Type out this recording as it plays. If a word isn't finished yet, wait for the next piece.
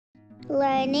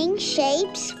Learning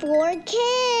shapes for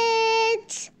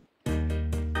kids.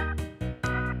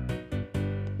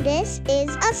 This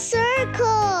is a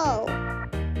circle.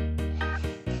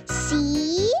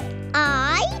 C-I-R-C-L-E,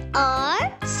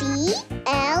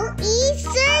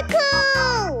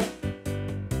 circle.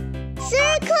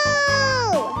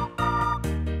 Circle.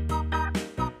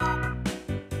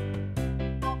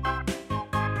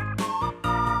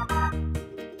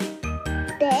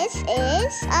 This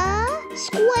is a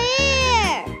square.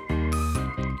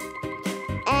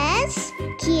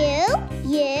 S-Q-U-A-R-E,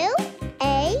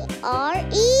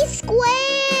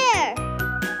 square.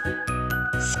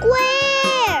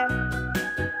 Square.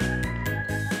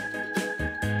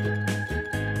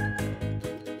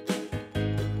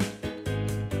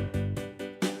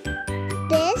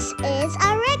 This is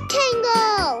a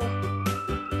rectangle.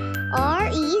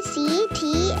 R-E-C-T-A-N-G-L-E,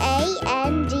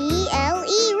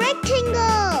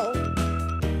 rectangle.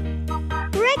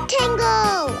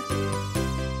 Rectangle.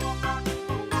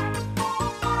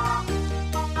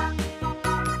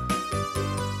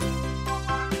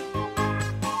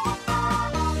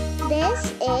 This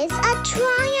is a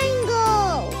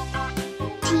triangle.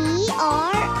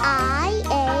 T-R-I-A-N-G-L-E,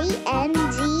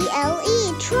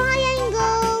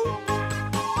 triangle.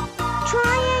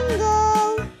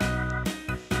 Triangle.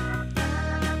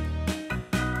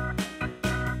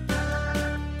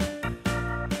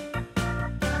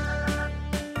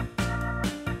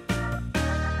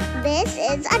 This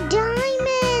is a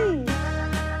diamond.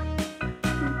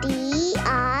 D-I-A-M-O-N-D,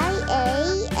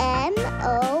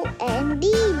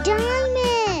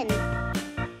 diamond.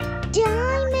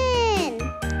 Diamond.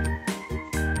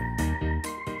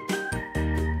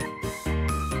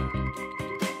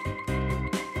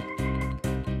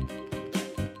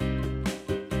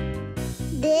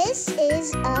 This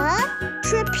is a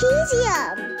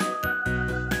trapezium.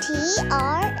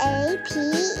 T-R-A-P-E-Z-I-U-M,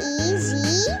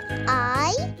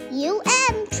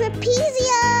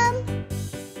 trapezium.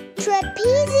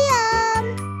 Trapezium.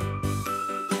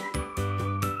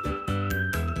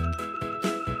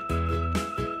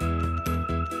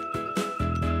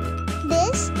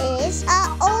 This is a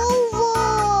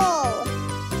oval.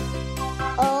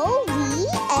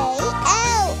 O-V-A-L,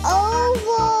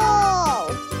 oval.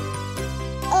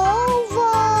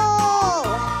 Oval.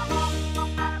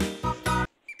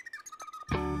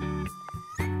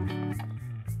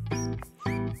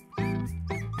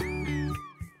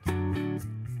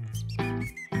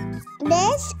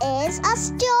 This is a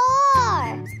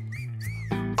star.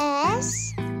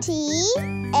 S-T-A-R,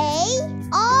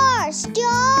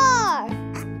 star.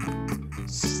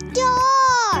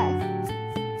 Star.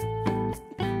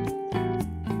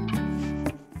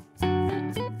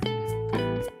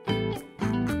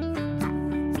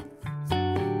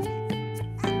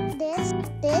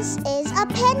 This is a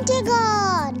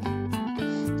pentagon.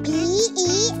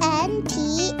 P-E-N-T-A-G-O-N,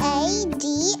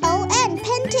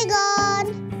 pentagon.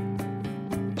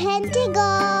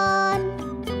 Pentagon.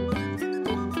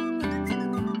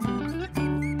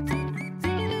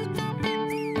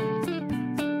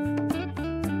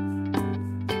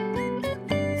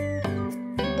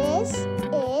 This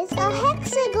is a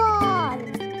hexagon.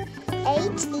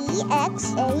 H-E-X-A-G-O-N,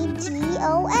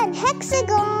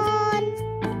 hexagon.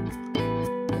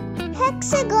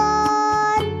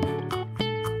 Hexagon.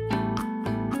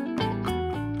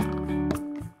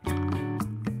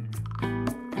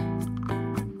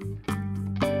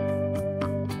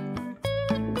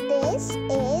 This